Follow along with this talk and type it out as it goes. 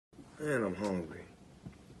Man, I'm hungry.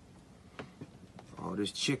 All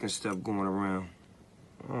this chicken stuff going around.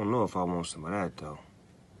 I don't know if I want some of that, though.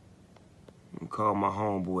 I'm gonna call my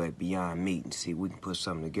homeboy at Beyond Meat and see if we can put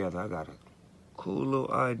something together. I got a cool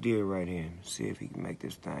little idea right here. See if he can make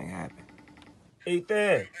this thing happen. Ethan.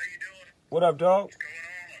 How you doing? What up, dog? What's going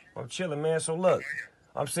on? I'm chilling, man. So look,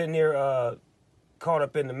 I'm sitting here caught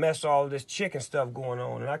up in the mess of all this chicken stuff going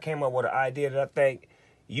on, and I came up with an idea that I think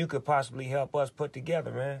you could possibly help us put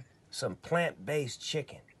together, man. Some plant-based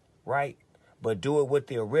chicken, right? But do it with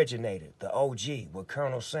the originator, the OG, with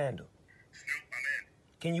Colonel Sandal. Snoop, I'm in.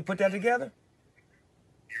 Can you put that together?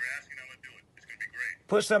 You're asking, I'm gonna do it. It's gonna be great.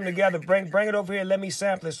 Put something together, bring it over here, let me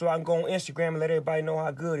sample it so I can go on Instagram and let everybody know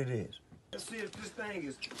how good it is. Let's see if this thing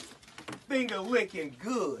is finger-licking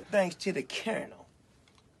good, thanks to the Colonel.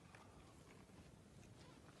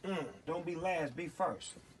 Don't be last, be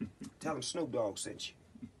first. Tell him Snoop Dogg sent you.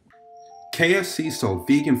 KFC sold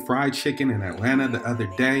vegan fried chicken in Atlanta the other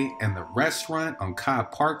day, and the restaurant on Cobb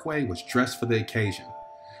Parkway was dressed for the occasion.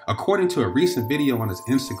 According to a recent video on his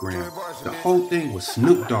Instagram, the whole thing was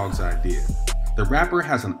Snoop Dogg's idea. The rapper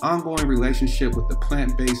has an ongoing relationship with the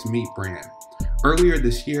plant-based meat brand. Earlier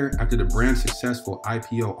this year, after the brand's successful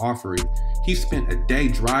IPO offering, he spent a day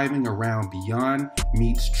driving around Beyond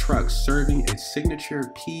Meat's truck serving its signature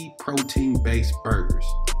pea protein-based burgers.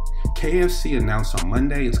 KFC announced on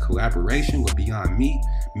Monday its collaboration with Beyond Meat,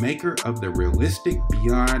 maker of the realistic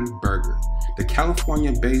Beyond Burger. The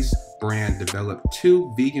California-based brand developed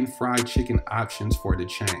two vegan fried chicken options for the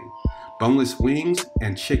chain: boneless wings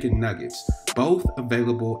and chicken nuggets, both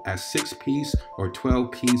available as 6-piece or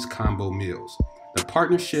 12-piece combo meals. The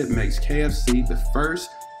partnership makes KFC the first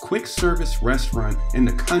quick-service restaurant in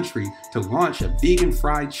the country to launch a vegan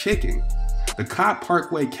fried chicken. The Cobb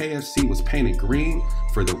Parkway KFC was painted green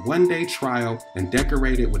for the one-day trial and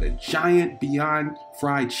decorated with a giant Beyond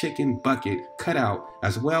Fried Chicken bucket cutout,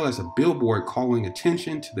 as well as a billboard calling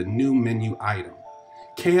attention to the new menu item.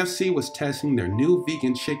 KFC was testing their new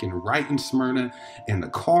vegan chicken right in Smyrna, and the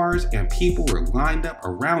cars and people were lined up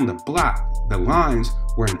around the block. The lines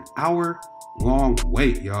were an hour-long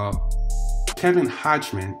wait, y'all. Kevin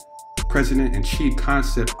Hodgman, President and Chief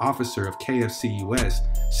Concept Officer of KFC US,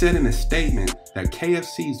 said in a statement that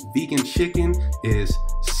KFC's vegan chicken is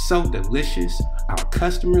so delicious, our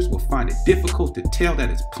customers will find it difficult to tell that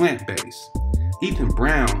it's plant-based. Ethan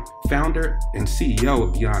Brown, founder and CEO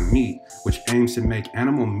of Beyond Meat, which aims to make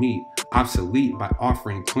animal meat obsolete by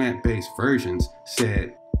offering plant-based versions,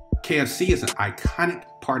 said, KFC is an iconic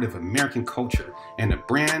part of American culture and a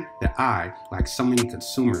brand that I, like so many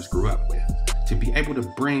consumers, grew up with. To be able to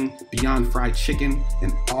bring Beyond Fried Chicken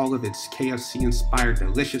and all of its KFC-inspired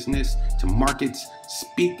deliciousness to markets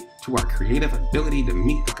speak to our creative ability to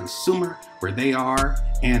meet the consumer where they are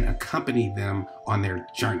and accompany them on their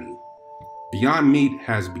journey. Beyond Meat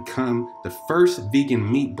has become the first vegan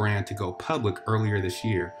meat brand to go public earlier this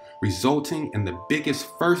year, resulting in the biggest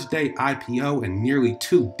first-day IPO in nearly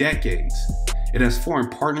 2 decades. It has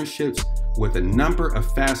formed partnerships with a number of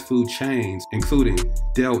fast food chains, including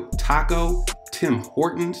Del Taco, Tim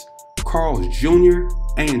Hortons, Carl's Jr.,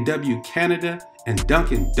 A&W Canada, and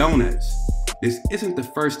Dunkin' Donuts. This isn't the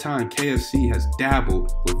first time KFC has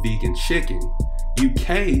dabbled with vegan chicken.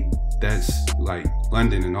 UK, that's like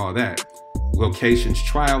London and all that, locations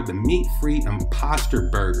trialed the meat-free Imposter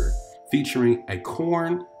Burger, featuring a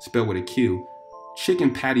corn, spelled with a Q,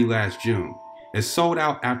 chicken patty last June. It sold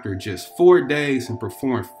out after just 4 days and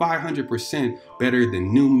performed 500% better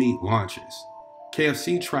than new meat launches.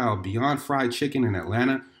 KFC trialed Beyond Fried Chicken in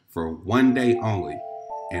Atlanta for 1 day only,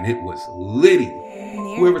 and it was litty.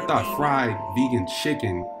 Whoever thought fried vegan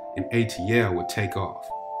chicken in ATL would take off?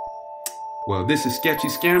 Well, this is Sketchy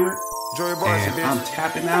Scammer, and I'm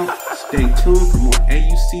tapping out. Stay tuned for more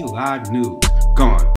AUC Live news. Gone.